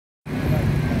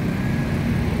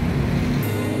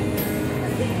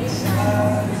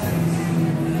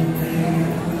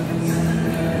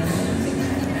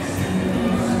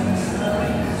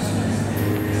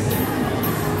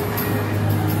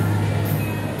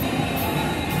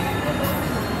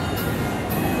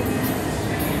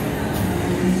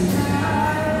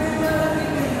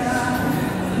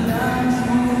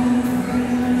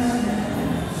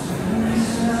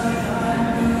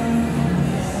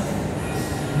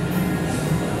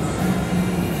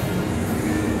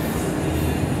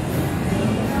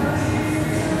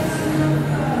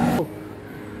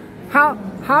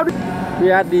How do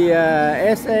we are at the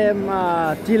SM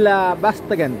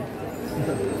Telabastagan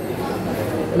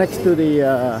next to the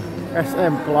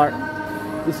SM Clark.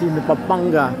 This is in the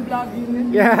Pampanga.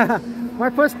 Yeah, my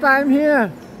first time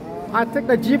here. I took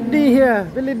the jeepney here.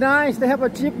 Really nice. They have a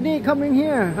jeepney coming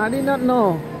here. I did not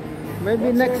know.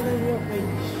 Maybe next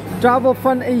Travel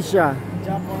Fun Asia.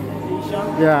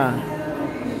 Yeah.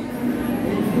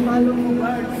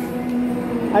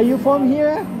 Are you from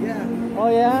here? Yeah.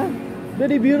 Oh yeah.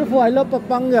 Very beautiful. I love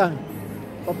Pampanga.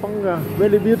 Pampanga.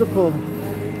 Very beautiful.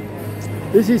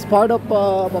 This is part of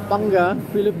Pampanga,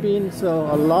 Philippines. So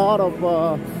a lot of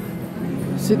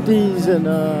cities and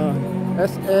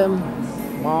SM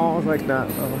malls like that.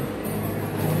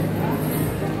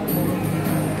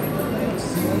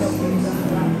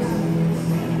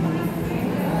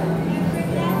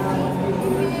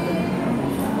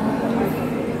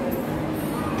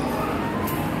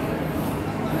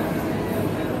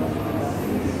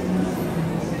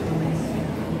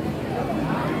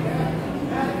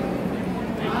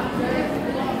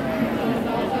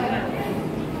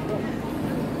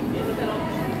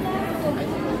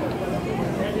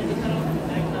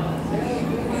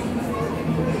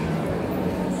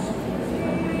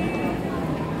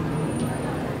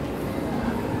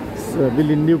 It's a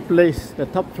really new place. The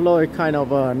top floor is kind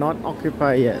of not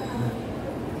occupied yet.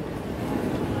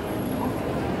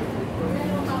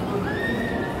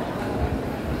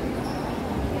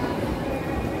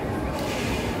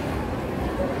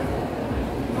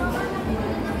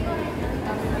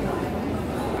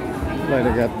 Like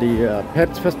they got the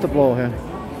Pets Festival here.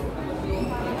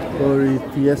 Glory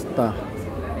Fiesta.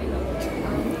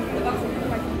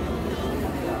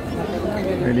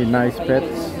 Really nice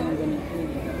pets.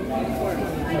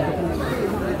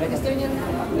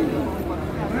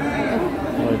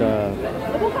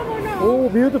 Oh,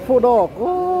 beautiful dog.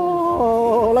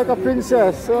 Oh, like a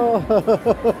princess. Oh.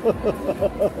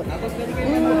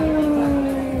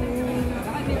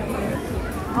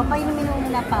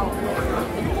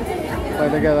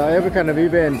 Like they got every kind of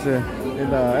events in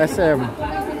the SM.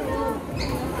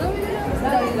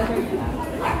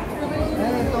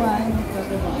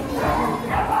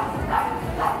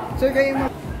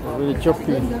 Really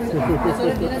choppy.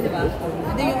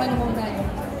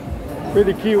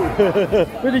 Really cute.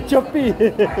 Really choppy.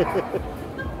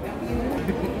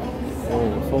 Oh,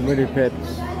 so many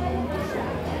pets.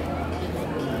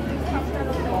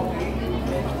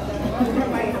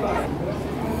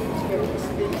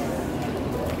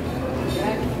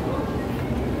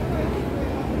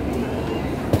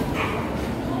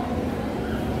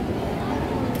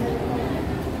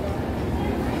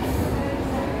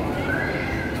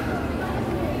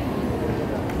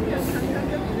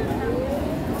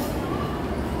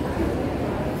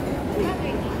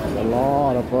 A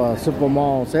lot of super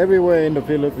malls everywhere in the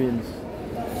Philippines.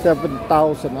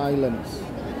 7,000 islands.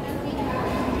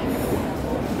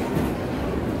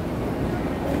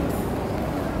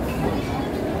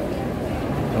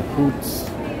 Foods.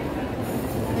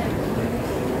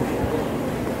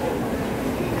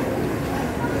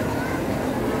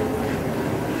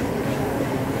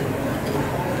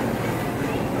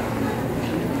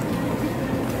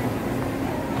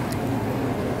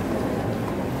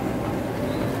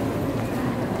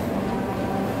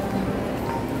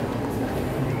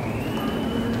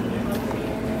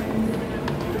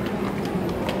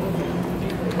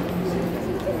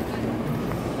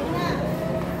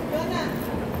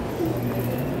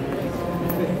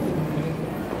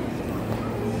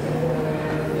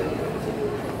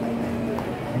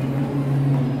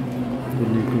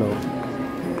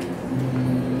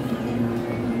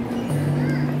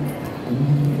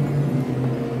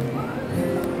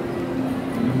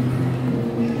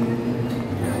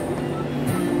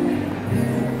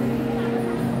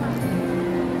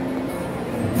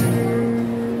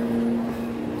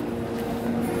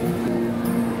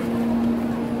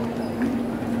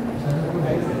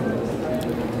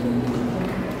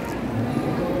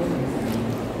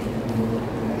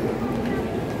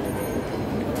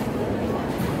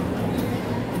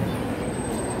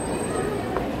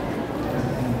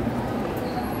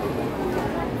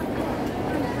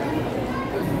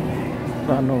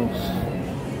 Tunnels.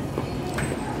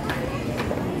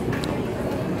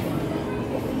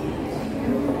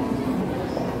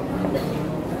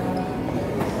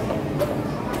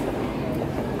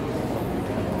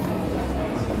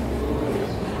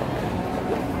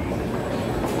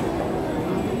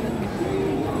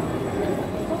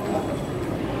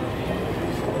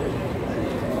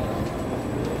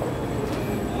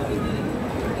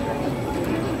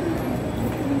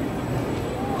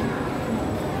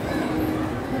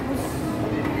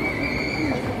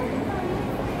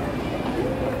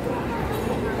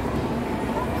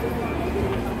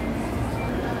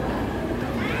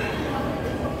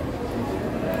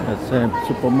 SM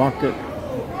supermarket.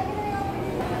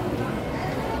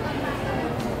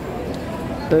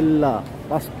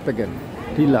 Telabastagan.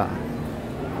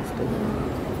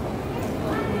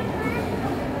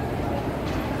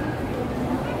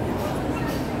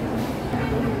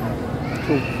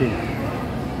 Okay.